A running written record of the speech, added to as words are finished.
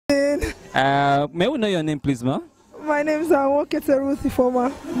May we know your name, please, ma? My name is Awokete Ruth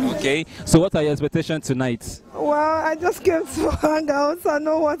Ifoma. Okay, so what are your expectations tonight? Well, I just came to hang out and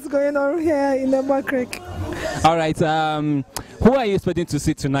know what's going on here in Ember Creek. All right, who are you expecting to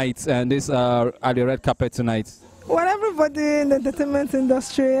see tonight and this at the red carpet tonight? Well, everybody in the entertainment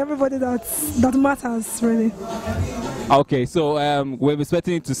industry, everybody that matters, really. Okay, so we're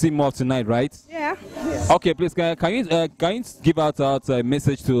expecting to see more tonight, right? Yeah. Okay, please, can you give out a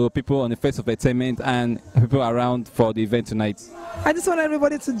message to people on the Face of Entertainment and people around for the event tonight? I just want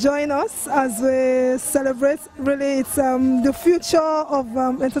everybody to join us as we celebrate. Really, it's the future of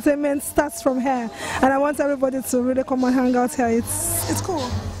entertainment starts from here, and I want everybody to really come and hang out here. It's cool.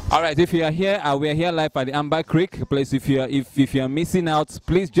 All right, if you are here, we are here live at the Ember Creek. Please, if you are missing out,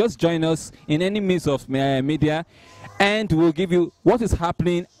 please just join us in any means of media, and we'll give you what is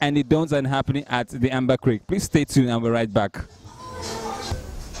happening and the don'ts and happening at the Ember Creek. Please stay tuned, and we'll be right back.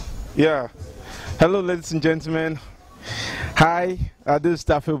 Yeah. Hello, ladies and gentlemen. Hi, this is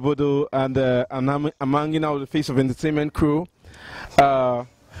Tafe Bodo, and I'm hanging out with the Face of Entertainment crew.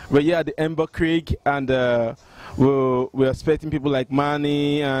 We're here at the Ember Creek, and we're expecting people like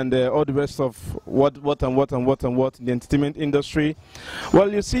Manny and all the rest of what in the entertainment industry.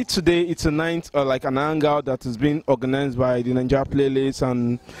 Well, you see, today it's a night, like an hangout that has been organized by the Nigeria Playlist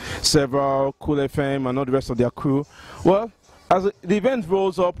and several Cool FM and all the rest of their crew. Well, as the event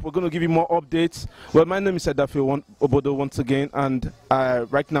rolls up, we're going to give you more updates. Well, my name is Tafe Obodo once again, and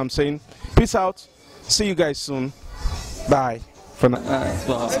right now I'm saying peace out. See you guys soon. Bye. For now.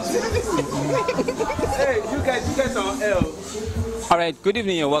 Hey, you guys are on L. All right, good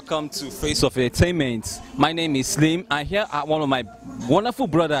evening and welcome to Face of Entertainment. My name is Slim. I'm here at one of my wonderful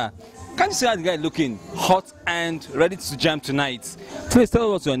brother. Can you see how the guy looking hot and ready to jam tonight? Please tell us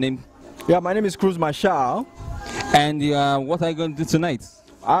what's your name. Yeah, my name is Cruz Marshall. And what are you going to do tonight?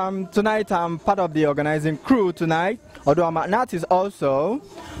 Tonight I'm part of the organizing crew tonight. Although I'm an artist also,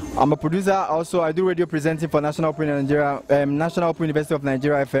 I'm a producer also. I do radio presenting for National Open Nigeria, National Open University of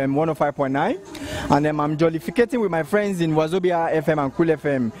Nigeria FM 105.9, and then I'm jollificating with my friends in Wazobia FM and Cool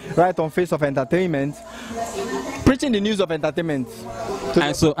FM, right on Face of Entertainment, preaching the news of entertainment. What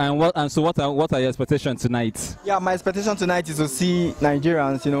are your expectations tonight? Yeah, my expectation tonight is to see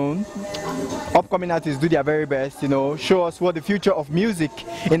Nigerians, you know, upcoming artists do their very best, you know, show us what the future of music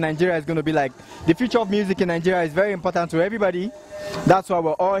in Nigeria is going to be like. The future of music in Nigeria is very important to everybody. That's why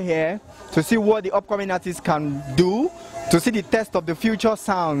we're all here, to see what the upcoming artists can do, to see the test of the future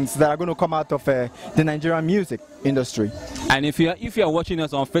sounds that are going to come out of the Nigerian music industry. And if you are watching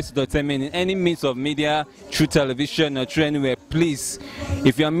us on Facebook Entertainment in any means of media, through television or through anywhere, please,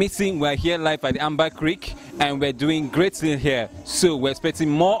 if you are missing, we're here live at the Ember Creek and we're doing great things here. So we're expecting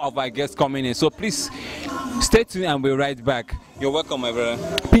more of our guests coming in. So please stay tuned and we'll be right back. You're welcome, my brother.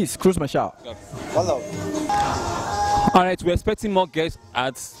 Peace, Cruz Marshall. Hello. All right, we're expecting more guests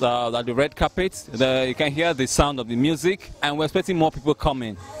at the red carpet. You can hear the sound of the music, and we're expecting more people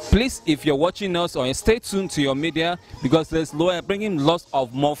coming. Please, if you're watching us, or stay tuned to your media because there's bringing lots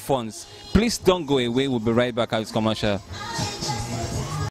of more funds. Please don't go away. We'll be right back at this commercial.